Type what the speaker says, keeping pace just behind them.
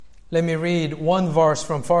Let me read one verse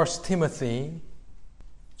from 1 Timothy,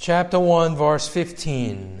 chapter 1, verse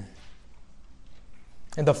 15.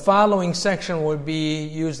 And the following section will be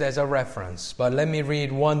used as a reference. But let me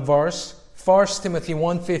read one verse, 1 Timothy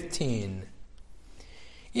 1:15.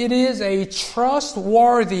 It is a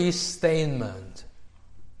trustworthy statement,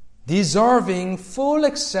 deserving full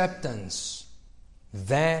acceptance,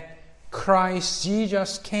 that Christ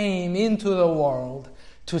Jesus came into the world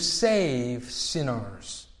to save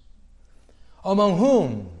sinners, among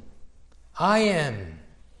whom I am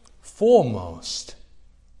foremost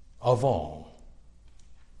of all.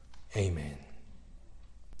 Amen.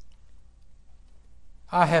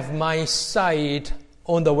 I have my sight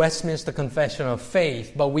on the Westminster Confession of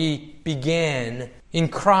Faith, but we began in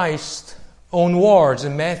Christ's own words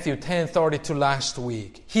in Matthew 10:32 last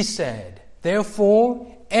week. He said, "Therefore,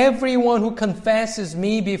 everyone who confesses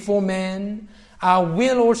me before men, I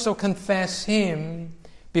will also confess him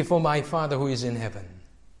before my Father who is in heaven."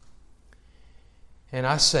 And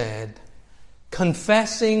I said,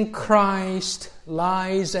 confessing Christ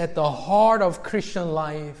lies at the heart of Christian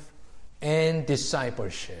life and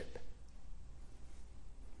discipleship.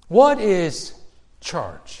 What is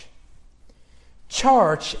church?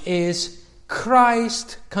 Church is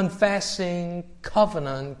Christ confessing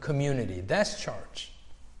covenant community. That's church.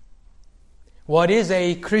 What is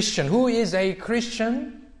a Christian? Who is a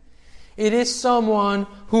Christian? It is someone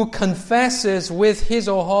who confesses with his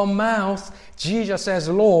or her mouth Jesus as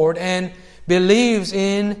Lord and believes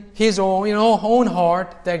in his own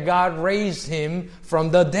heart that God raised him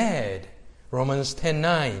from the dead. Romans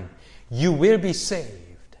 10:9. You will be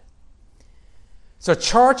saved. So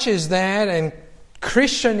church is that, and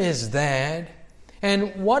Christian is that.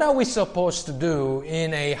 And what are we supposed to do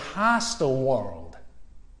in a hostile world?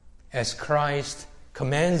 As Christ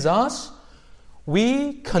commands us,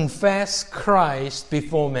 we confess Christ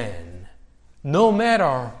before men, no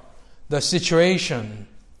matter the situation.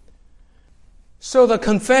 So the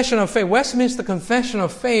Confession of Faith, Westminster Confession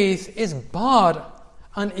of Faith, is but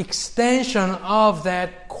an extension of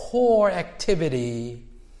that core activity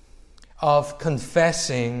of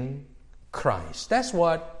confessing Christ. That's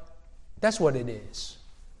what it is.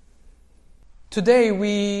 Today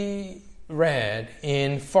we read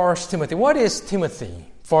in 1 Timothy. What is Timothy?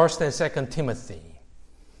 1 and 2 Timothy.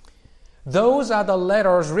 Those are the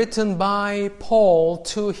letters written by Paul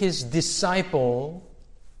to his disciple,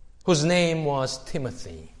 whose name was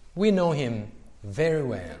Timothy. We know him very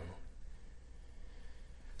well.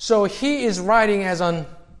 So he is writing as an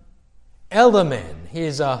elder man.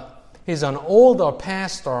 He's an older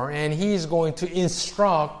pastor, and he's going to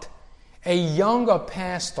instruct a younger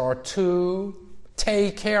pastor to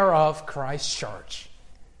take care of Christ's church.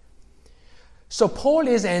 So Paul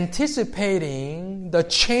is anticipating the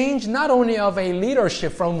change not only of a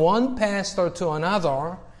leadership from one pastor to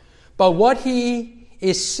another, but what he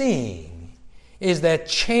is seeing is that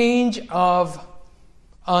change of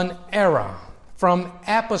an era from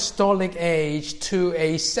apostolic age to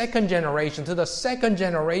a second generation, to the second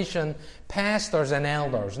generation pastors and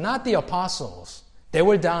elders, not the apostles. They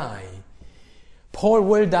will die. Paul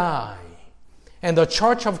will die. And the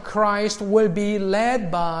church of Christ will be led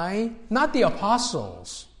by not the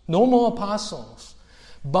apostles, no more apostles,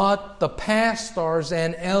 but the pastors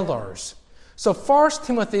and elders. So 1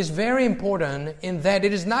 Timothy is very important in that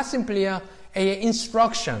it is not simply an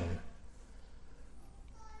instruction.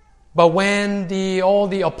 But when all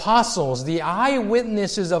the apostles, the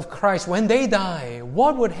eyewitnesses of Christ, when they die,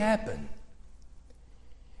 what would happen?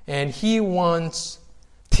 And he wants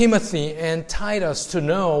Timothy and Titus to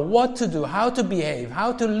know what to do, how to behave,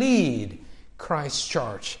 how to lead Christ's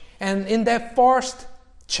church. And in that first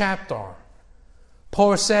chapter,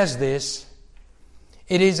 Paul says this: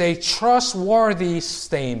 it is a trustworthy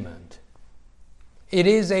statement. It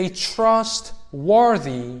is a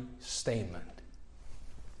trustworthy statement.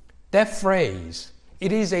 That phrase,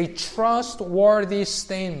 it is a trustworthy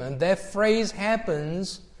statement, that phrase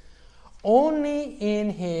happens only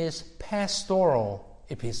in his pastoral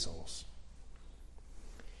epistles.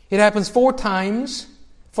 It happens 4 times: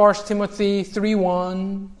 1 Timothy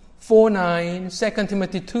 3:1, 4:9, 2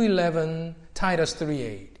 Timothy 2:11, Titus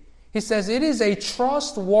 3:8. He says it is a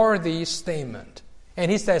trustworthy statement,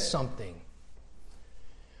 and he says something.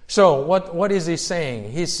 So what is he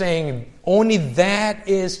saying? He's saying only that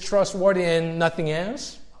is trustworthy and nothing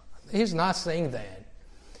else? He's not saying that.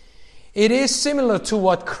 It is similar to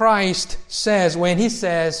what Christ says when he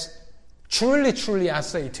says, "Truly, truly, I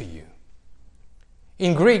say to you."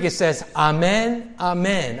 In Greek it says, "Amen,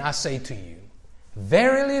 amen, I say to you.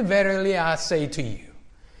 Verily, verily, I say to you."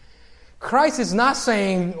 Christ is not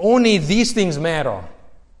saying only these things matter.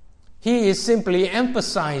 He is simply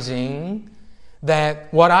emphasizing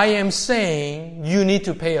that what I am saying, you need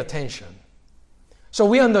to pay attention. So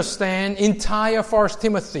we understand entire 1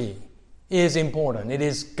 Timothy is important. It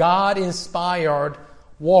is God-inspired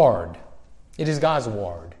word. It is God's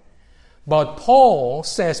word. But Paul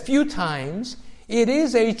says few times, it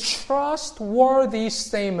is a trustworthy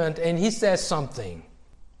statement, and he says something.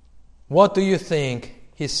 What do you think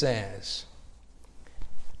he says?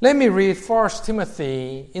 Let me read 1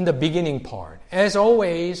 Timothy in the beginning part. As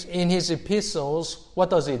always, in his epistles, what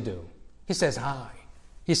does he do? He says hi.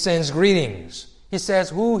 He sends greetings. He says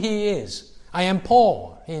who he is. I am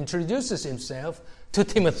Paul. He introduces himself to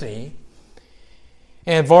Timothy.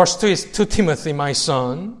 And verse 2 is, to Timothy, my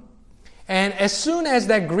son. And as soon as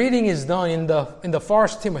that greeting is done in the 1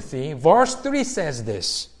 Timothy, verse 3 says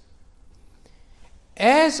this.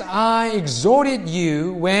 As I exhorted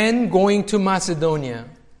you when going to Macedonia,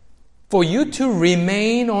 for you to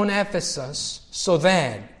remain on Ephesus, so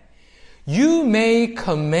that you may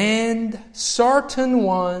command certain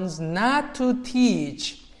ones not to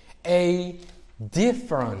teach a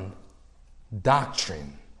different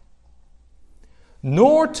doctrine,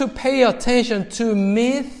 nor to pay attention to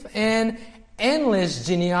myth and endless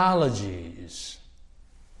genealogies.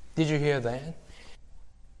 Did you hear that?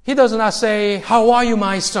 He does not say, how are you,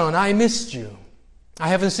 my son? I missed you. I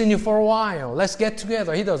haven't seen you for a while. Let's get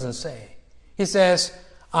together. He doesn't say. He says,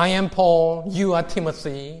 I am Paul, you are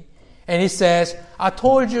Timothy. And he says, I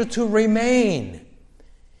told you to remain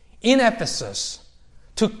in Ephesus,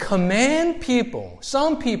 to command people,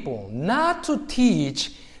 some people, not to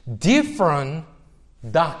teach different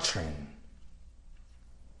doctrine.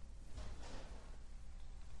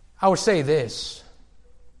 I would say this.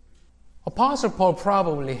 Apostle Paul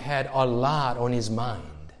probably had a lot on his mind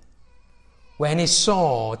when he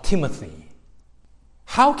saw Timothy.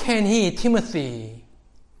 How can Timothy,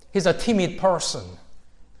 he's a timid person.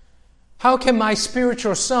 How can my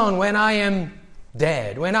spiritual son, when I am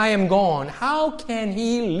dead, when I am gone, how can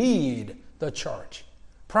he lead the church?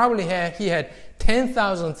 Probably he had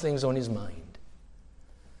 10,000 things on his mind.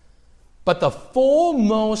 But the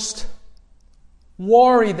foremost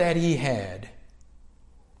worry that he had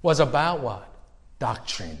was about what?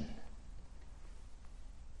 Doctrine.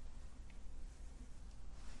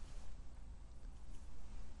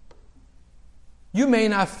 You may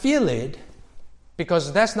not feel it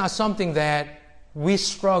because that's not something that we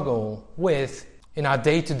struggle with in our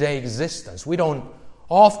day-to-day existence. We don't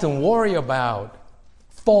often worry about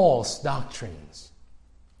false doctrines.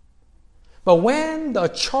 But when the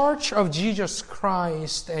Church of Jesus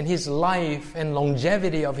Christ and his life and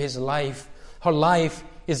longevity of his life, her life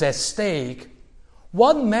is at stake,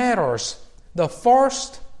 what matters, the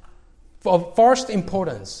first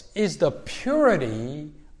importance is the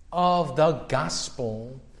purity of the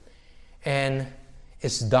gospel and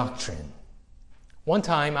its doctrine. One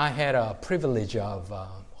time I had a privilege of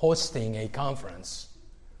hosting a conference.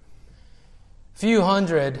 Few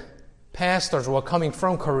hundred pastors were coming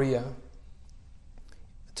from Korea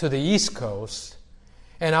to the East Coast,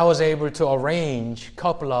 and I was able to arrange a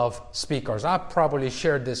couple of speakers. I probably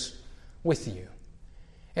shared this with you.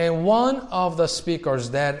 And one of the speakers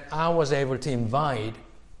that I was able to invite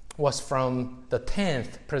was from the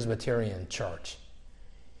 10th Presbyterian Church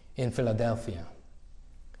in Philadelphia.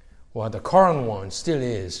 Well, the current one still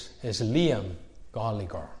is Liam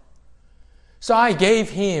Gallagher. So I gave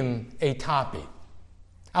him a topic.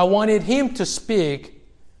 I wanted him to speak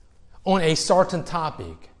on a certain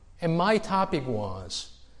topic. And my topic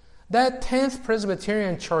was that 10th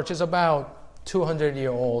Presbyterian Church is about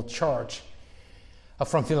 200-year-old church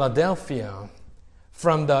from Philadelphia,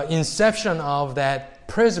 from the inception of that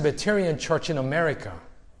Presbyterian church in America.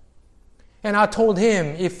 And I told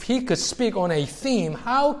him if he could speak on a theme,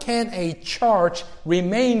 how can a church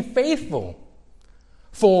remain faithful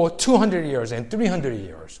for 200 years and 300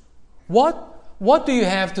 years? What do you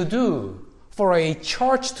have to do for a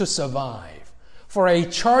church to survive, for a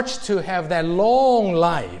church to have that long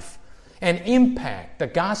life and impact, the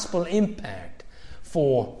gospel impact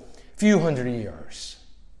for a few hundred years?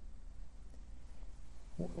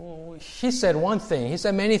 He said one thing. He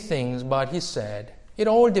said many things, but he said, it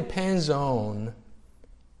all depends on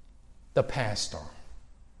the pastor,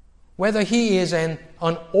 whether he is an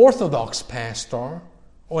orthodox pastor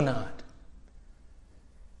or not.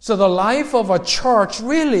 So the life of a church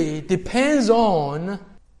really depends on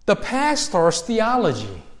the pastor's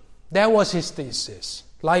theology. That was his thesis.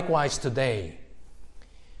 Likewise today.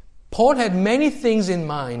 Paul had many things in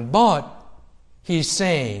mind, but he's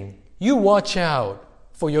saying, you watch out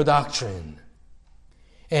for your doctrine.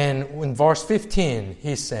 And in verse 15,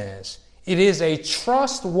 he says, It is a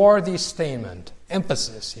trustworthy statement,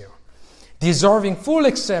 emphasis here, deserving full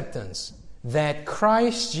acceptance that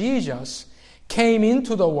Christ Jesus came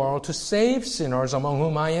into the world to save sinners, among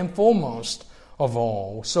whom I am foremost of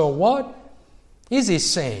all. So what is he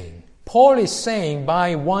saying? Paul is saying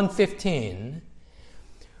by 1:15,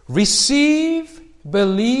 receive,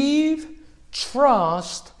 believe,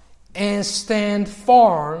 trust, and stand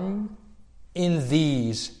firm in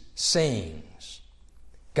these sayings.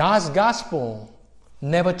 God's gospel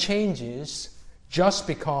never changes just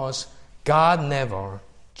because God never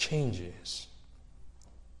changes.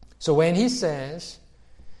 So when he says,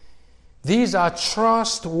 these are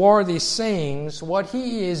trustworthy sayings, what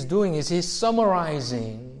he is doing is he's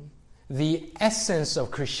summarizing the essence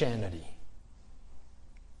of Christianity.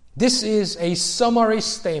 This is a summary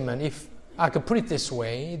statement, if I could put it this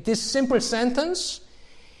way. This simple sentence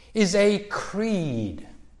is a creed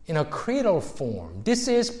in a creedal form. This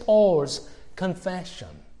is Paul's confession.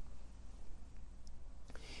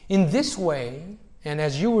 In this way, and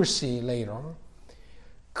as you will see later,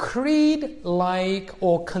 creed-like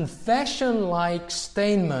or confession-like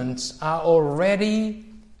statements are already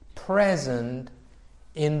present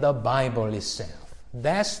in the Bible itself.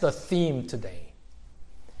 That's the theme today.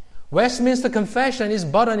 Westminster Confession is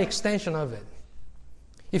but an extension of it.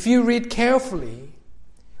 If you read carefully,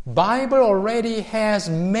 Bible already has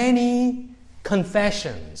many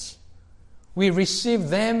confessions. We receive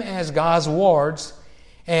them as God's words,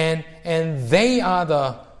 and they are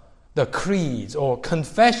the creeds or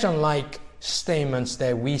confession-like statements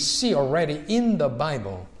that we see already in the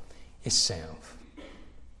Bible itself.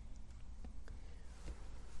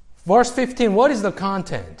 Verse 15, what is the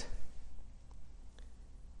content?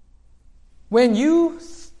 When you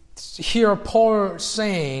hear Paul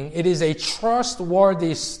saying it is a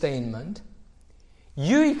trustworthy statement,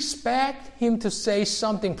 you expect him to say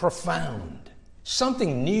something profound,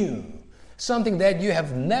 something new, something that you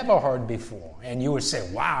have never heard before. And you would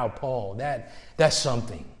say, wow, Paul, that's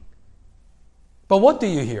something. But what do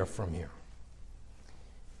you hear from here?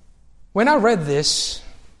 When I read this,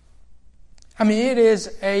 it is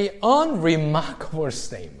an unremarkable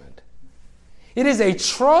statement. It is a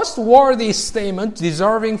trustworthy statement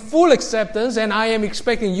deserving full acceptance, and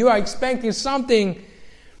you are expecting something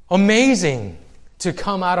amazing to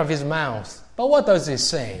come out of his mouth. But what does it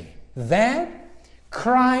say? That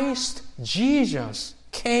Christ Jesus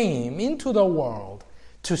came into the world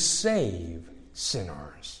to save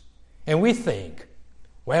sinners. And we think,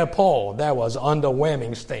 well, Paul, that was an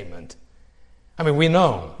underwhelming statement. We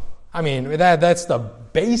know. That's the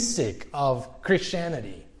basic of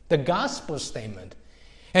Christianity, the gospel statement.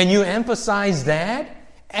 And you emphasize that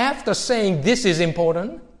after saying this is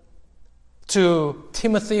important to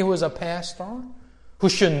Timothy, who is a pastor, who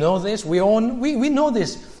should know this. We know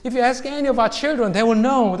this. If you ask any of our children, they will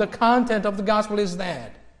know the content of the gospel is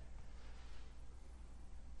that.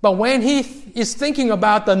 But when he is thinking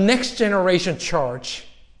about the next generation church,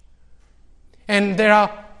 and there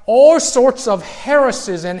are all sorts of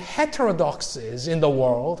heresies and heterodoxies in the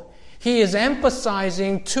world, he is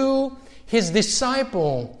emphasizing to his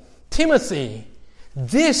disciple, Timothy,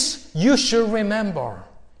 this you should remember.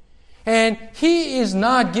 And he is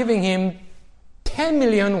not giving him 10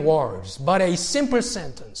 million words, but a simple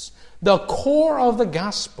sentence. The core of the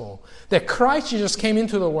gospel, that Christ Jesus came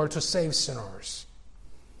into the world to save sinners.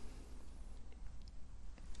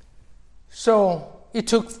 So it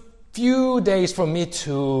took few days for me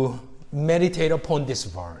to meditate upon this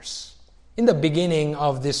verse. In the beginning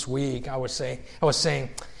of this week, I was saying,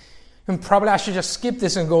 probably I should just skip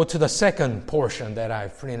this and go to the second portion that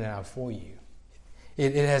I've printed out for you.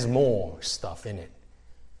 It has more stuff in it.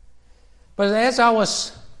 But as I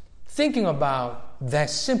was thinking about that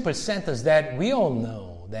simple sentence that we all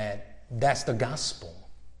know that's the gospel,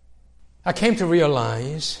 I came to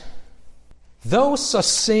realize, though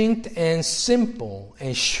succinct and simple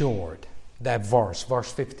and short, that verse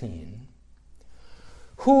 15,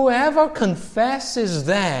 whoever confesses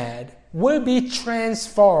that will be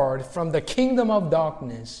transferred from the kingdom of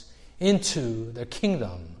darkness into the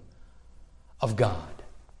kingdom of God.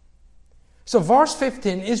 So verse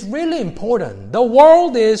 15 is really important. The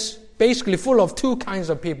world is basically full of two kinds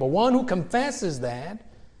of people. One who confesses that,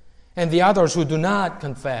 and the others who do not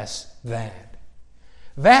confess that.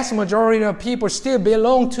 Vast majority of people still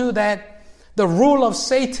belong to the rule of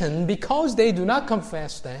Satan because they do not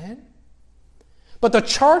confess that. But the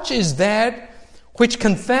church is that which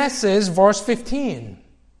confesses verse 15.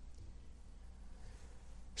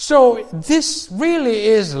 So this really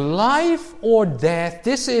is life or death.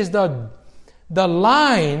 This is the the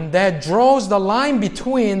line that draws the line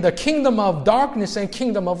between the kingdom of darkness and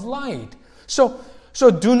kingdom of light. So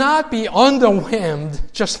do not be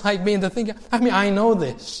underwhelmed, just like me, into thinking, I know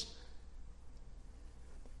this.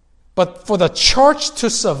 But for the church to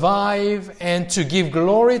survive and to give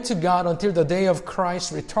glory to God until the day of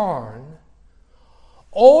Christ's return,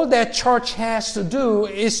 all that church has to do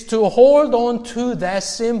is to hold on to that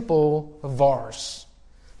simple verse,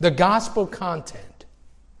 the gospel content.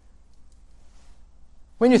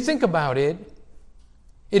 When you think about it,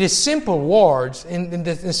 it is simple words. In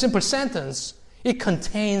the simple sentence, it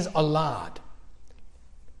contains a lot.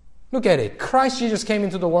 Look at it. Christ Jesus came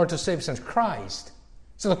into the world to save sinners. Christ.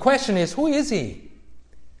 So the question is, who is He?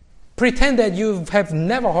 Pretend that you have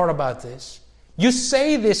never heard about this. You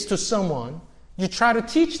say this to someone. You try to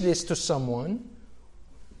teach this to someone.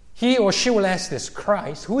 He or she will ask this,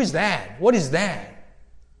 Christ, who is that? What is that?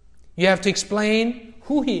 You have to explain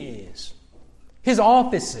who He is. His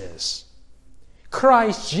office is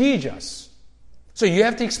Christ Jesus. So you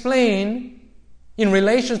have to explain in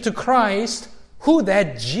relation to Christ who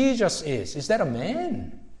that Jesus is. Is that a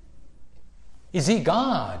man? Is He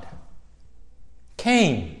God?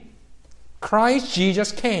 Came. Christ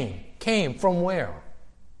Jesus came. Came from where?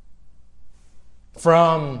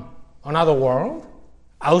 From another world?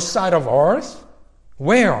 Outside of earth?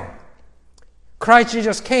 Where? Christ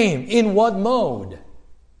Jesus came. In what mode?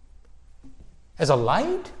 As a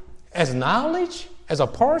light? As knowledge? As a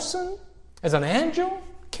person? As an angel?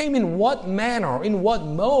 Came in what manner? In what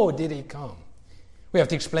mode did He come? We have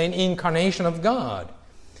to explain incarnation of God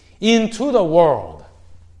into the world.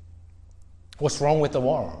 What's wrong with the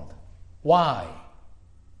world? Why?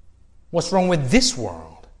 What's wrong with this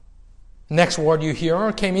world? Next word you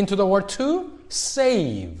hear came into the world to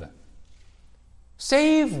save.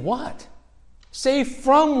 Save what? Save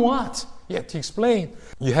from what? You have to explain.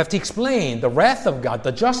 You have to explain the wrath of God,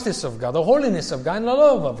 the justice of God, the holiness of God, and the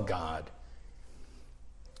love of God.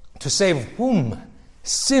 To save whom?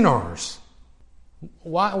 Sinners.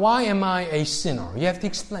 Why am I a sinner? You have to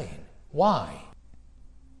explain. Why?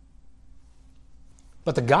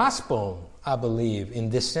 But the gospel, I believe,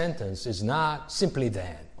 in this sentence is not simply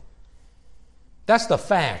that. That's the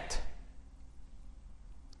fact.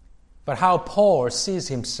 But how Paul sees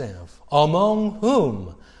himself, among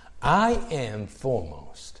whom I am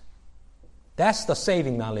foremost. That's the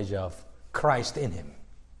saving knowledge of Christ in him.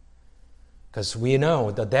 Because we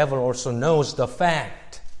know the devil also knows the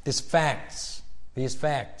fact, these facts.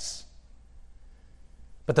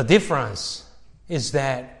 But the difference is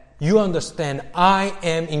that you understand I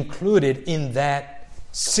am included in that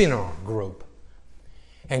sinner group.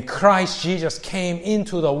 And Christ Jesus came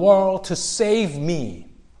into the world to save me.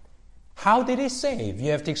 How did He save?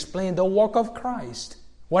 You have to explain the work of Christ.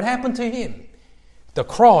 What happened to Him? The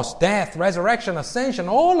cross, death, resurrection, ascension,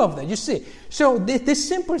 all of that. You see, so this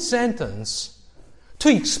simple sentence, to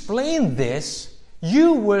explain this,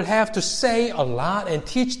 you will have to say a lot and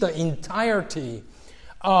teach the entirety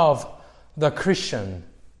of the Christian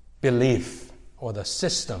belief or the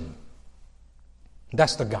system.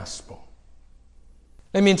 That's the gospel.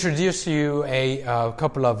 Let me introduce you a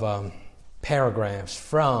couple of paragraphs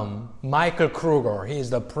from Michael Kruger. He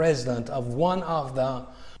is the president of one of the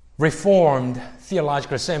Reformed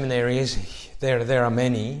theological seminaries. There are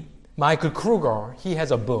many. Michael Kruger, he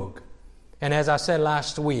has a book. And as I said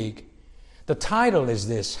last week, the title is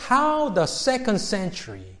this: How the Second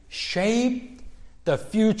Century Shaped the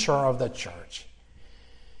Future of the Church.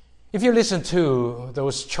 If you listen to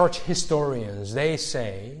those church historians, they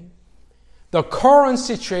say the current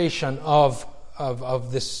situation of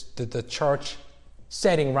the church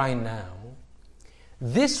setting right now,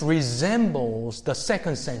 this resembles the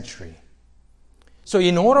second century. So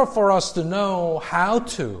in order for us to know how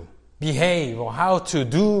to behave or how to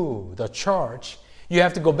do the church, you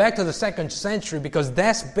have to go back to the second century, because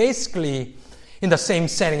that's basically in the same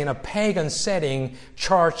setting, in a pagan setting,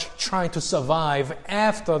 church trying to survive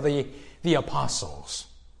after the apostles.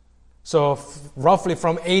 So roughly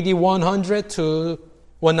from AD 100 to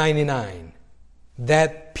 199,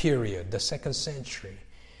 that period, the second century.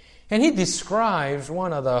 And he describes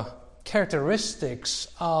one of the characteristics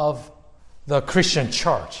of the Christian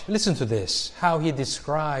church. Listen to this, how he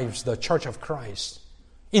describes the Church of Christ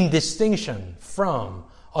in distinction from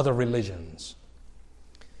other religions.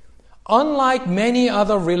 Unlike many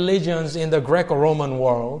other religions in the Greco-Roman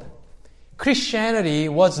world, Christianity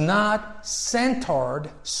was not centered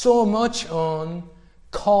so much on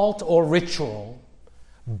cult or ritual,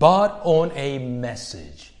 but on a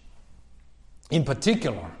message. In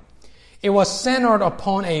particular, it was centered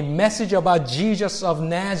upon a message about Jesus of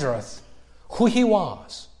Nazareth, who He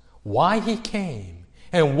was, why he came,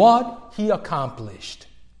 and what he accomplished.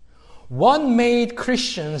 What made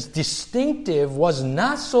Christians distinctive was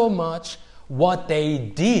not so much what they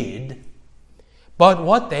did, but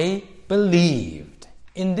what they believed.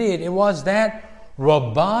 Indeed, it was that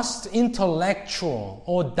robust intellectual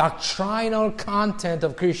or doctrinal content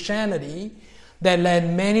of Christianity that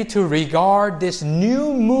led many to regard this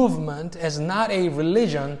new movement as not a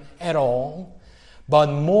religion at all,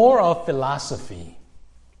 but more of philosophy.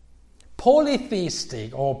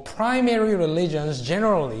 Polytheistic or primary religions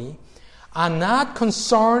generally are not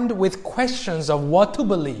concerned with questions of what to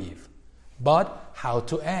believe, but how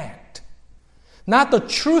to act. Not the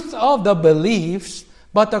truth of the beliefs,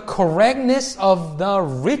 but the correctness of the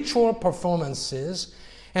ritual performances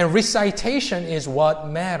and recitation is what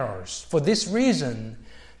matters. For this reason,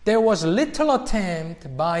 there was little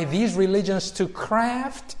attempt by these religions to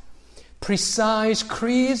craft precise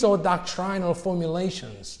creeds or doctrinal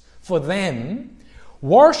formulations. For them,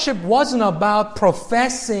 worship wasn't about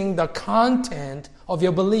professing the content of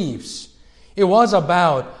your beliefs. It was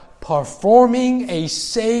about performing a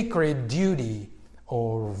sacred duty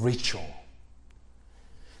or ritual.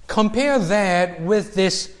 Compare that with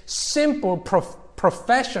this simple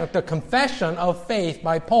profession, the confession of faith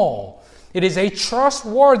by Paul. It is a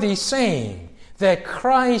trustworthy saying that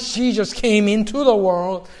Christ Jesus came into the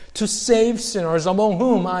world to save sinners, among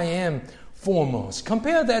whom I am foremost.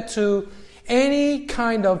 Compare that to any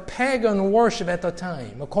kind of pagan worship at the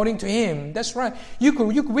time. According to him, that's right.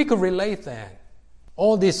 We could relate that.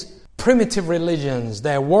 All these primitive religions,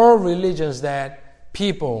 that world religions that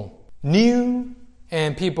people knew,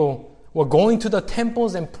 and people were going to the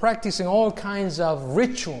temples and practicing all kinds of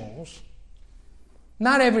rituals.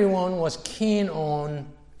 Not everyone was keen on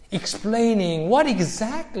explaining what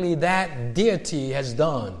exactly that deity has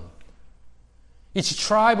done. Each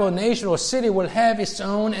tribe or nation or city will have its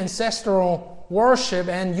own ancestral worship,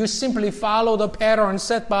 and you simply follow the pattern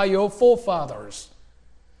set by your forefathers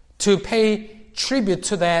to pay tribute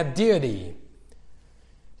to that deity.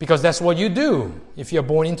 Because that's what you do if you're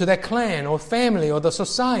born into that clan or family or the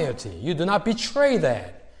society. You do not betray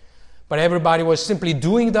that. But everybody was simply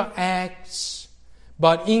doing the acts.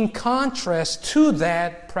 But in contrast to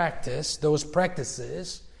that practice, those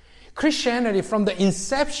practices, Christianity from the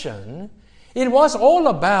inception, it was all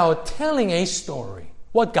about telling a story,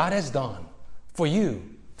 what God has done for you,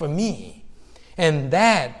 for me. And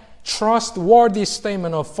that trustworthy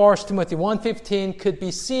statement of 1 Timothy 1:15 could be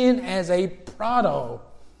seen as a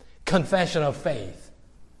proto-confession of faith.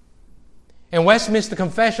 And Westminster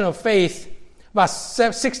Confession of Faith, about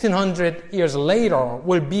 1600 years later,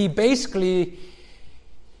 will be basically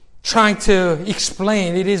trying to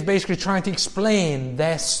explain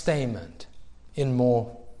that statement in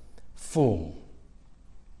more full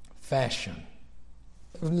fashion.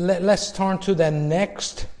 Let's turn to the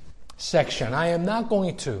next section. I am not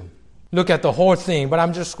going to look at the whole thing, but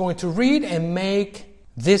I'm just going to read and make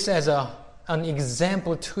this as an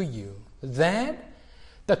example to you that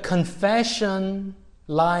the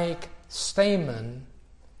confession-like statements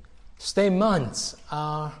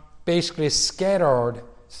are basically scattered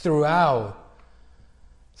throughout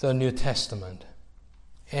the New Testament.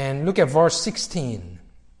 And look at verse 16.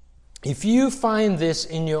 If you find this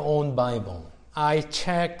in your own Bible, I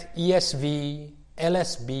checked ESV,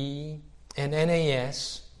 LSB, and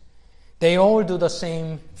NAS. They all do the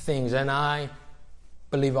same things, and I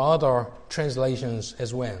believe other translations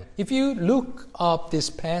as well. If you look up this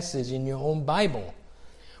passage in your own Bible,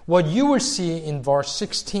 what you will see in verse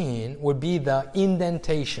 16 would be the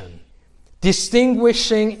indentation,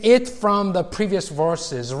 distinguishing it from the previous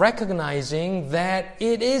verses, recognizing that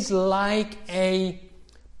it is like a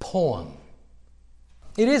poem.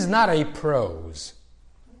 It is not a prose.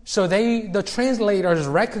 So the translators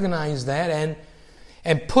recognize that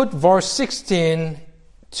and put verse 16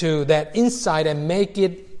 to that insight and make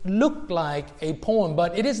it look like a poem.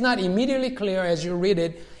 But it is not immediately clear as you read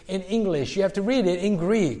it in English. You have to read it in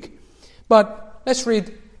Greek. But let's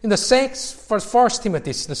read in the 1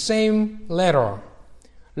 Timothy, the same letter.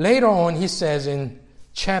 Later on, he says in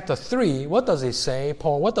chapter 3, what does he say?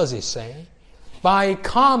 Paul, what does he say? By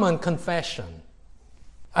common confession.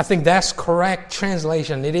 I think that's correct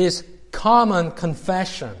translation. It is common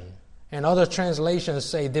confession. And other translations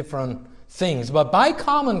say different things. But by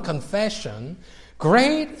common confession,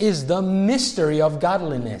 great is the mystery of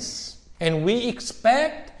godliness. And we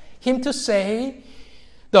expect him to say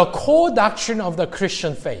the core doctrine of the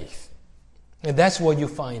Christian faith. And that's what you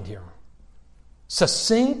find here.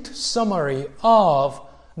 Succinct summary of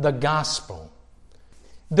the gospel.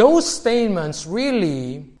 Those statements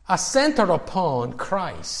really are centered upon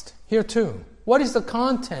Christ here too. what is the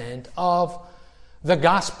content of the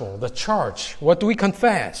gospel, the church? What do we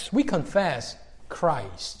confess? We confess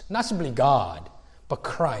Christ, not simply God, but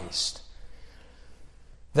Christ.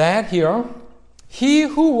 That here, he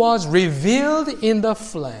who was revealed in the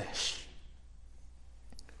flesh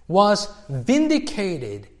was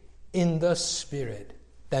vindicated in the spirit.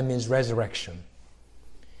 That means resurrection.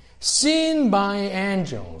 Seen by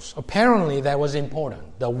angels. Apparently that was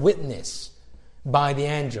important. The witness by the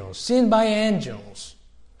angels. Seen by angels.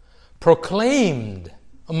 Proclaimed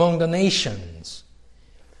among the nations.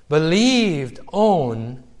 Believed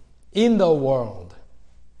on in the world.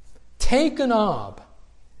 Taken up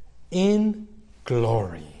in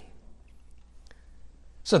glory.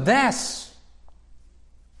 So that's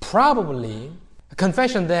probably a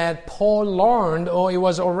confession that Paul learned, or it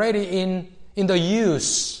was already in the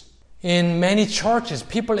use in many churches.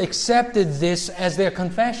 People accepted this as their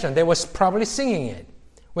confession. They was probably singing it.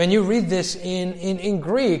 When you read this in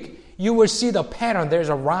Greek, you will see the pattern. There's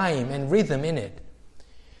a rhyme and rhythm in it.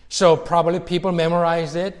 So probably people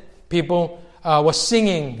memorized it. People were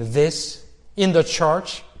singing this in the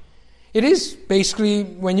church. It is basically,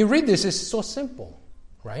 when you read this, it's so simple,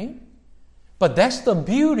 right? But that's the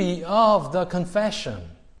beauty of the confession.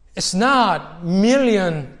 It's not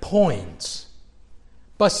million points,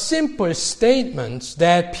 but simple statements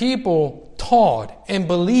that people taught and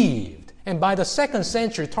believed. And by the second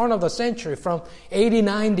century, turn of the century, from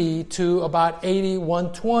 80-90 to about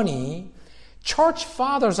 80-120, church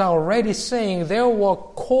fathers are already saying there were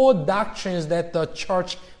core doctrines that the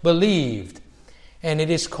church believed. And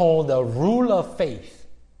it is called the rule of faith.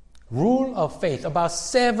 Rule of faith, about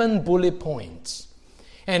 7 bullet points.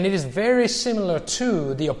 And it is very similar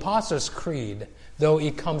to the Apostles' Creed, though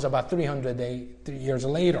it comes about 300 years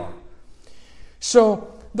later.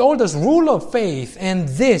 So, all this rule of faith and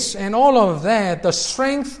this and all of that, the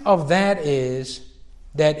strength of that is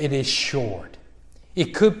that it is short.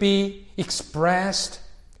 It could be expressed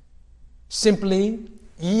simply,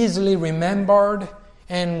 easily remembered,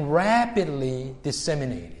 and rapidly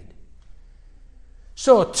disseminated.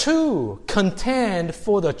 So to contend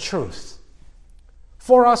for the truth,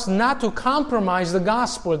 for us not to compromise the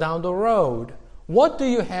gospel down the road, what do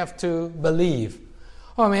you have to believe?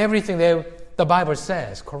 Everything that the Bible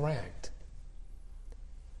says, correct.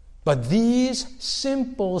 But these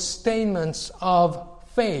simple statements of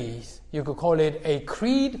faith, you could call it a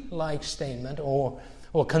creed-like statement or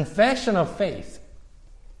confession of faith,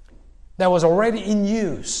 that was already in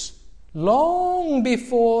use long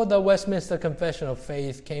before the Westminster Confession of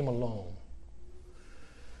Faith came along.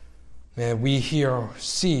 And we here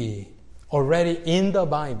see already in the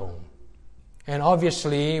Bible. And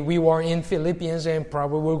obviously we were in Philippians and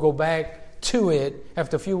probably we'll go back to it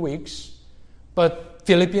after a few weeks. But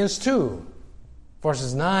Philippians 2,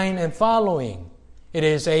 verses 9 and following. It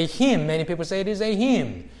is a hymn. Many people say it is a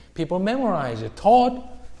hymn. People memorize it, taught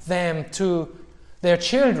them to their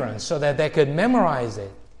children so that they could memorize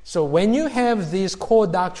it. So when you have these core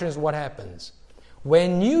doctrines, what happens?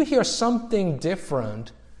 When you hear something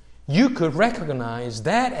different, you could recognize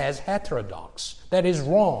that as heterodox. That is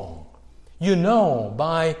wrong. You know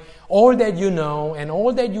by all that you know and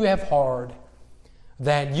all that you have heard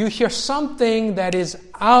that you hear something that is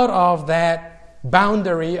out of that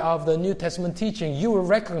boundary of the New Testament teaching, you will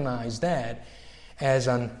recognize that as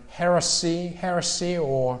an heresy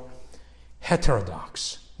or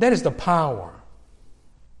heterodox. That is the power.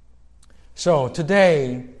 So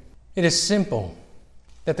today, it is simple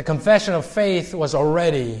that the confession of faith was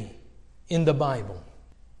already in the Bible.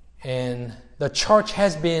 And the church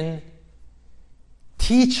has been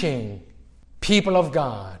teaching people of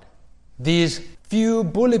God these few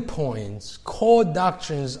bullet points, core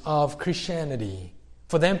doctrines of Christianity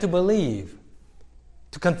for them to believe,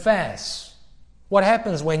 to confess. What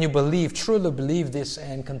happens when you believe, truly believe this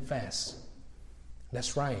and confess?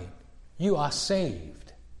 That's right. You are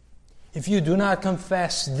saved. If you do not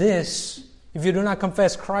confess this, if you do not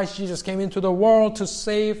confess Christ Jesus came into the world to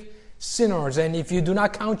save sinners, and if you do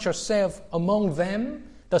not count yourself among them,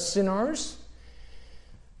 the sinners,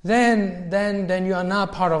 then you are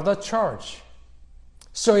not part of the church.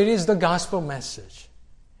 So it is the gospel message.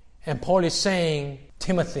 And Paul is saying,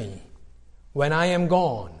 Timothy, when I am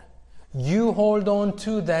gone, you hold on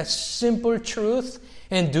to that simple truth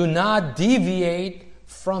and do not deviate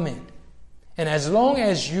from it. And as long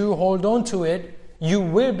as you hold on to it, you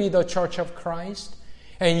will be the church of Christ,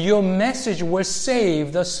 and your message will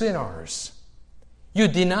save the sinners. You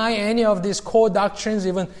deny any of these core doctrines,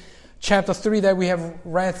 even chapter 3 that we have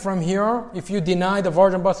read from here, if you deny the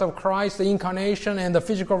virgin birth of Christ, the incarnation and the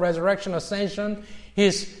physical resurrection, ascension,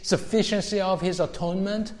 His sufficiency of His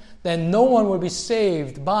atonement, then no one will be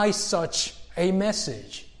saved by such a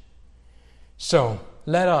message. So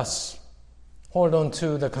let us hold on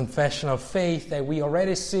to the confession of faith that we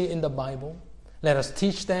already see in the Bible. Let us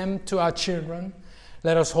teach them to our children.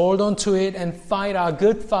 Let us hold on to it and fight our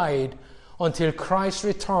good fight until Christ's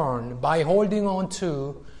return by holding on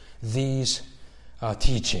to these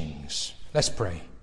teachings. Let's pray.